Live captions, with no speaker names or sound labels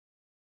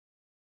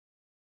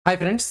Hi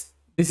friends,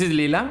 this is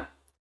Leela.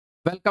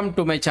 Welcome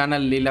to my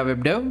channel Leela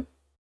Web Dev.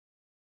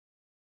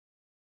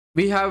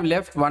 We have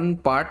left one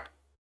part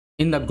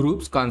in the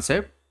groups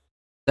concept,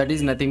 that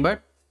is nothing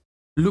but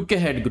look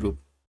ahead group.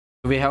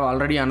 We have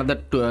already another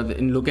two,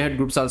 in look ahead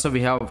groups also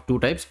we have two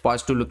types,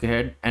 positive look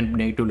ahead and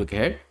negative look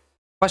ahead.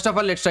 First of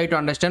all, let's try to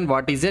understand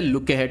what is a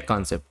look ahead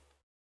concept.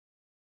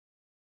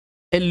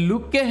 A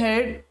look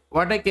ahead,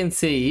 what I can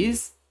say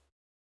is,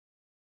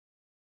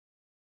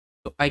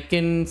 so I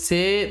can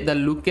say the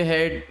look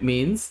ahead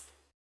means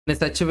in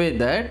such a way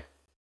that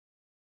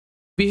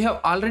we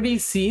have already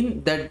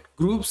seen that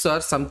groups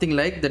are something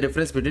like the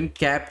difference between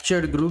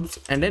captured groups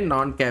and a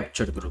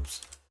non-captured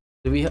groups.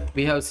 So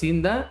we have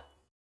seen the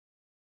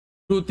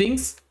two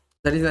things,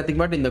 that is nothing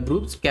but in the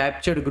groups,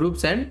 captured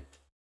groups and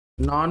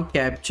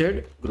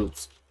non-captured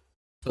groups.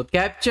 So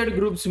captured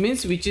groups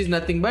means which is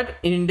nothing but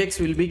an index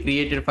will be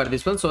created for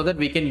this one so that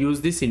we can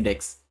use this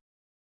index.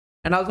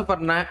 And also for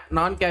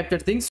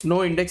non-captured things,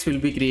 no index will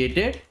be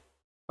created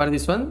for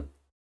this one,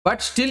 but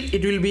still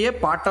it will be a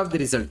part of the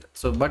result.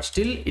 So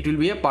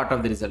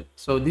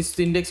this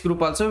index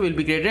group also will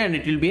be created and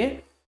it will be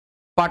a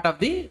part of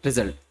the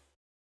result.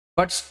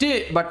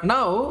 But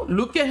now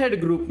look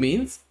ahead group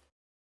means,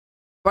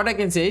 what I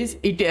can say is,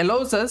 it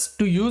allows us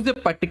to use a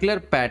particular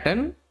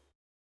pattern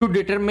to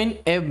determine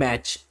a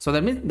match. So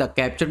that means the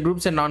captured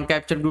groups and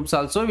non-captured groups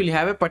also will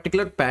have a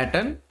particular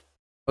pattern.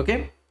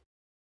 Okay.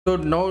 So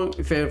now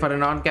if for a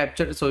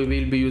non-captured, so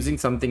we will be using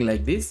something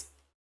like this.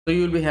 So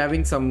you will be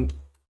having some,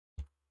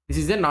 this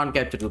is a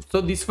non-captured group.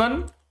 So this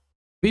one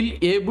will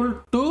able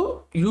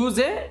to use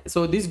a,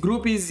 so this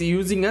group is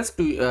using us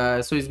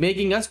to, so is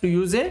making us to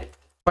use a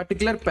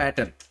particular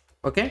pattern.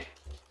 Okay.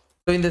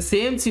 So in the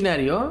same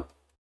scenario,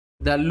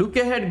 the look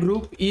ahead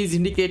group is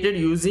indicated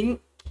using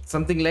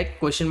something like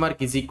question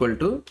mark is equal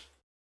to,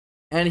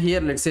 and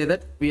here let's say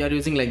that we are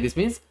using like this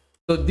means,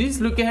 so this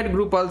look ahead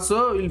group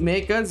also will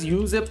make us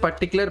use a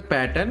particular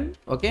pattern.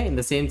 Okay, in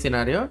the same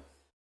scenario,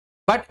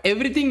 but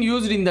everything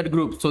used in that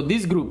group, so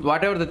this group,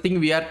 whatever the thing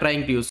we are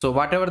trying to use, so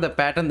whatever the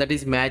pattern that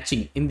is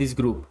matching in this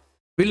group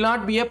will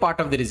not be a part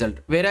of the result,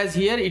 whereas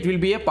here it will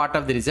be a part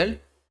of the result,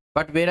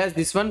 but whereas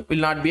this one will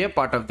not be a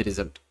part of the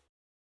result.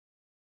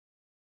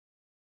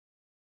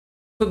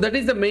 So that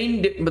is the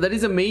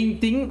main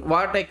thing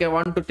what I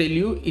want to tell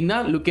you in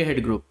a look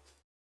ahead group.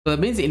 So that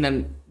means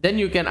then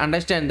you can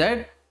understand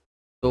that,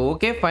 so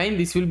okay fine,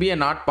 this will be a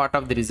not part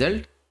of the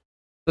result.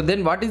 So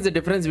then what is the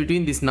difference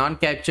between this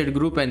non-captured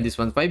group and this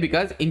one? Why?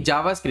 Because in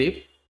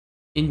JavaScript,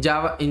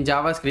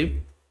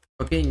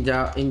 okay, in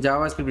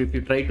JavaScript, if you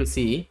try to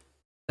see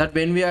that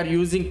when we are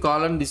using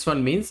colon, this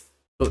one means,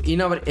 so in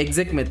our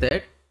exec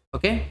method,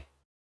 okay,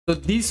 so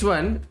this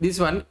one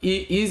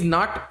is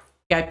not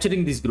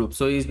capturing this group,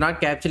 so is not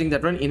capturing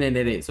that one in an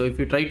array. So if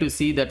you try to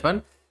see that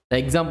one, the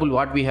example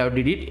what we have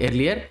did it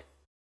earlier,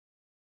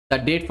 the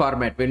date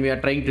format, when we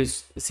are trying to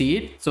see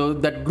it, so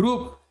that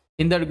group,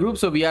 in that group,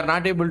 so we are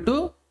not able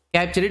to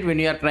capture it when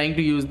we are trying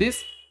to use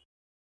this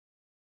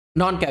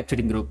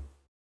non-capturing group.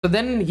 So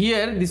then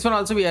here this one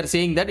also we are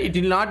saying that it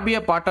will not be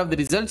a part of the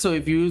result. So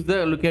if you use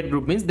the look at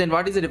group means, then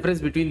what is the difference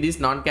between this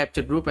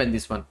non-captured group and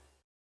this one?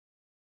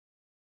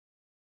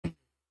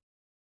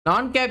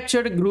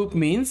 Non-captured group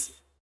means,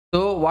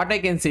 so what I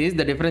can say is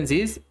the difference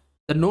is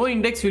the no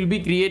index will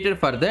be created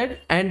for that,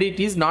 and it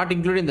is not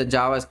included in the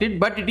JavaScript,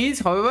 but it is,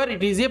 however,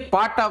 it is a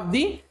part of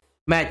the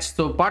match,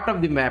 so part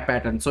of the map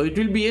pattern. So it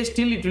will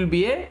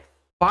be a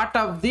part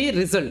of the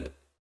result,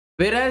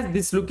 whereas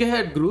this look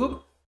ahead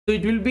group, so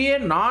it will be a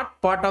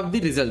not part of the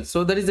result.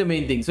 So that is the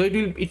main thing. So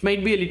it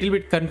might be a little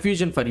bit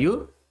confusion for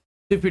you.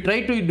 So if you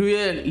try to do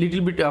a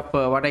little bit of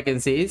what I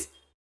can say is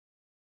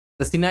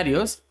the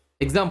scenarios,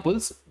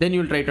 examples, then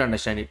you will try to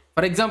understand it.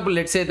 For example,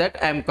 let's say that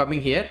I am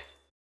coming here,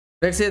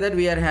 let's say that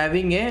we are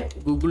having a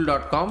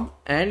google.com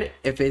and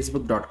a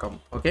facebook.com.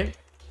 okay,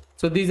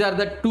 so these are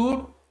the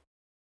two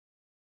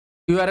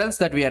URLs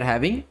that we are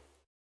having.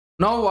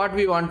 Now what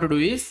we want to do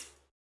is,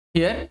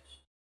 here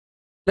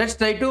let's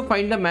try to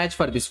find the match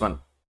for this one.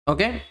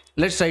 Okay,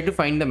 let's try to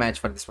find the match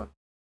for this one.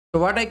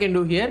 So what I can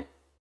do here,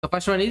 the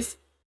first one is,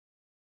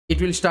 it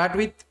will start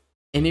with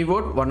any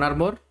word, one or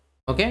more.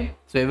 Okay,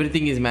 so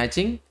everything is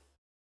matching.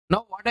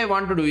 Now what I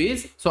want to do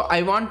is, so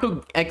I want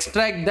to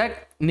extract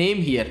that name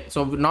here,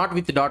 so not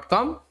with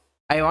 .com,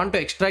 I want to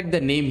extract the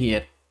name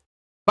here,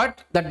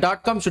 but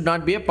that .com should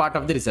not be a part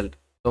of the result.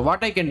 So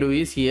what I can do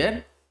is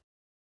here,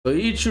 so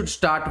it should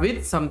start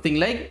with something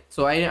like,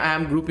 so I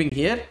am grouping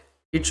here,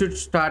 it should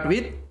start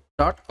with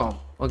 .com.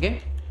 okay,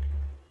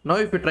 now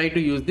if you try to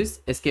use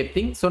this escape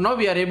thing, so now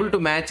we are able to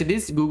match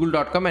this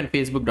google.com and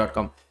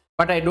facebook.com,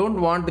 but I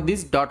don't want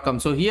this .com.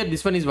 So here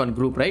this one is one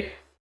group, right?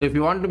 So if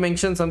you want to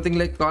mention something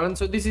like colon,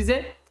 so this is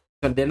a,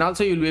 so then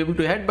also you will be able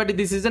to add, but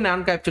this is a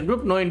non-captured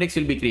group, no index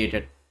will be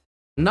created.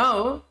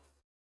 Now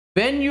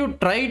when you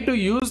try to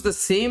use the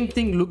same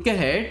thing look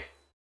ahead,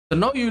 so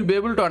now you will be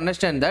able to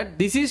understand that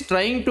this is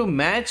trying to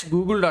match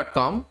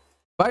google.com,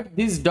 but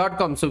this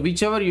 .com, so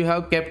whichever you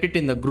have kept it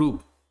in the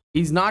group,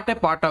 is not a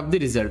part of the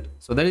result.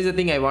 So that is the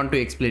thing I want to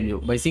explain you.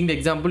 By seeing the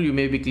example, you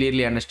may be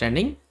clearly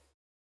understanding.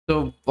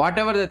 So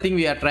whatever the thing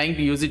we are trying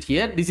to use it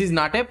here, this is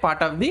not a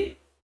part of the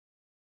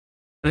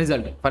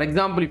result. For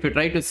example, if you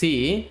try to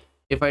see,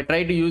 if I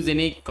try to use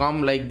any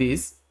com like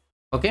this,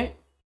 okay,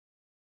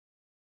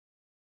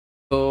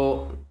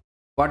 so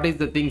what is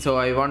the thing? So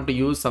I want to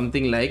use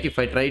something like, if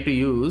I try to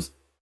use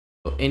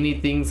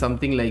anything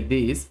something like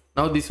this,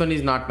 now this one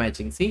is not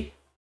matching, see,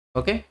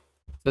 okay,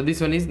 so this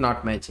one is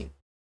not matching.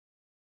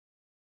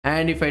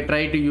 And if I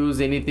try to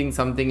use anything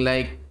something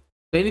like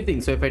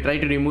anything, so if I try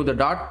to remove the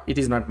dot, it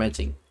is not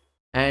matching.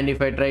 And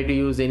if I try to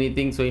use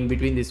anything, so in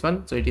between this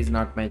one, so it is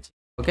not matching.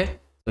 Okay,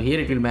 so here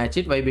it will match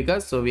it. Why?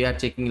 Because so we are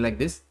checking like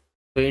this.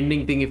 So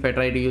ending thing, if I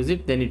try to use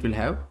it, then it will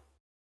have.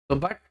 So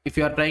but if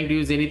you are trying to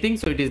use anything,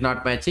 so it is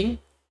not matching.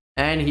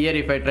 And here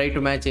if I try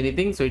to match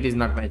anything, so it is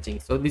not matching.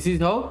 So this is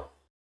how,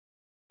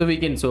 so we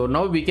can, so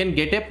now we can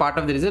get a part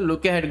of the result.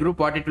 Look ahead group,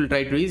 what it will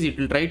try to is, it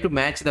will try to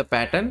match the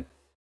pattern,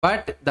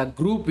 but the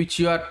group which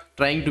you are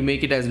trying to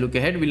make it as look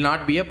ahead will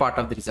not be a part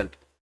of the result.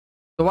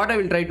 So what I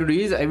will try to do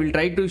is, I will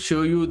try to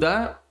show you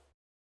the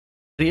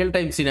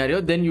real-time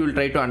scenario, then you will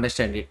try to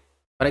understand it.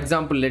 For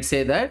example, let's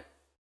say that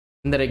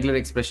in the regular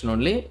expression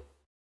only,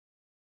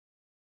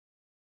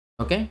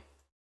 okay,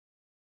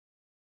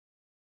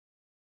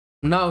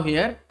 now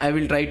here I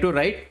will try to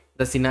write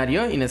the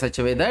scenario in a such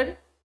a way that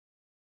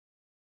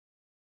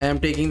I am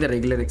taking the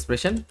regular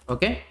expression.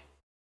 Okay,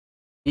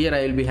 here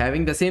I will be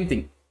having the same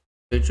thing.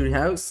 So it should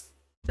have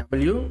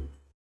w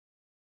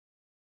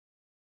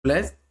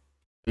plus,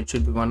 it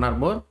should be one or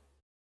more,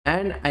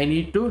 and I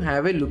need to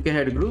have a look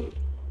ahead group,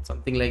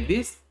 something like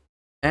this,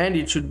 and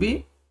it should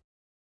be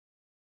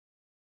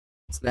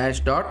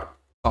 /.com.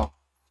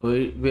 So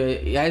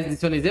as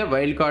this one is a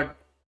wildcard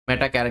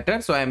meta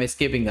character, so I am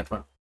escaping that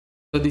one.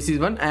 So this is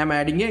one, I am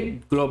adding a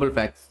global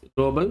flag.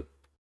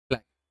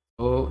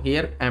 So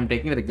here I am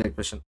taking the regular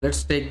expression.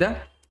 Let's take the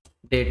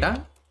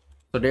data.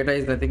 So data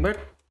is nothing but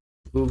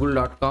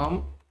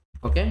google.com,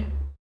 okay,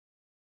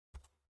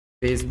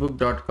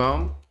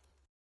 facebook.com,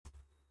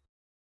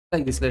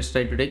 like this. Let's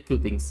try to take two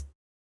things.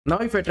 Now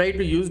if I try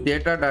to use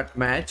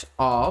data.match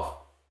of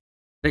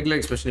regular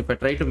expression, if I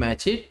try to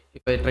match it,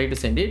 if I try to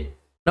send it,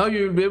 now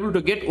you will be able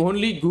to get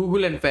only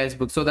Google and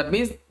Facebook. So that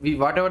means we,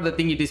 whatever the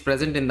thing it is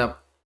present in the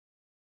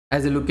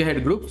as a look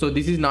ahead group, so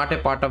this is not a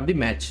part of the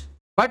match,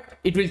 but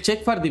it will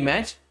check for the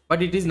match,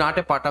 but it is not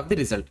a part of the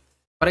result.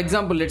 For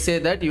example, let's say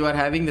that you are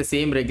having the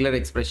same regular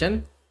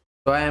expression,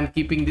 so I am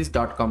keeping this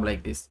 .com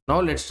like this.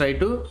 Now let's try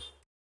to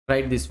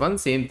write this one,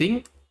 same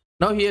thing.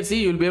 Now here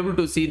see, you will be able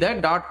to see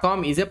that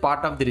 .com is a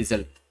part of the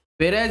result,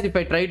 whereas if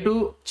I try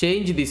to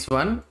change this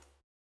one,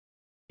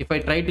 if I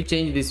try to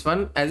change this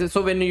one as a,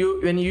 so when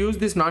you use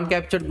this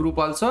non-captured group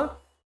also,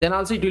 then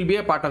also it will be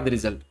a part of the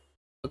result.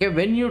 Okay,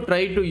 when you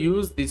try to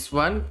use this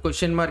one,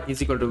 question mark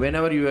is equal to,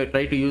 whenever you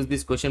try to use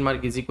this question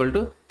mark is equal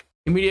to,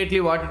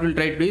 immediately what it will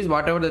try to do is,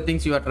 whatever the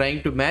things you are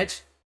trying to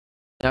match,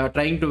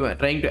 trying to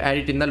add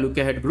it in the look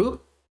ahead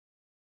group,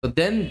 so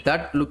then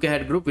that look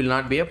ahead group will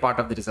not be a part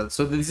of the result.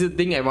 So this is the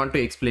thing I want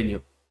to explain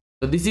you.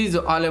 So this is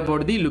all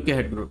about the look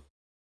ahead group.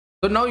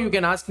 So now you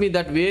can ask me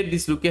that where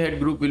this look ahead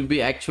group will be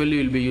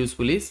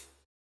useful is,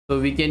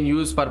 so we can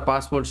use for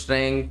passport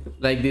strength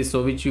like this,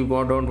 so which you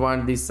don't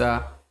want this,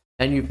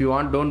 and if you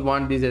don't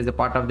want this as a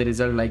part of the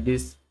result like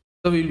this,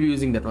 so we'll be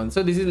using that one.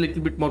 So this is a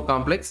little bit more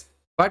complex,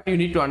 but you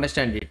need to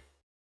understand it.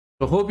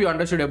 So hope you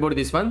understood about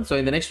this one. So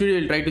in the next video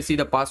we'll try to see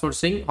the password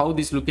string, how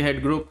this look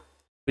ahead group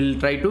will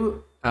try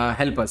to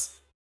help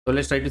us. So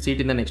let's try to see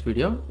it in the next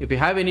video. If you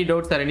have any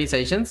doubts or any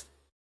suggestions,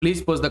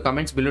 please post the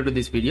comments below to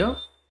this video.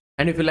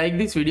 And if you like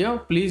this video,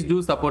 please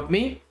do support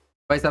me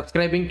by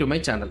subscribing to my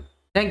channel.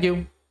 Thank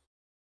you.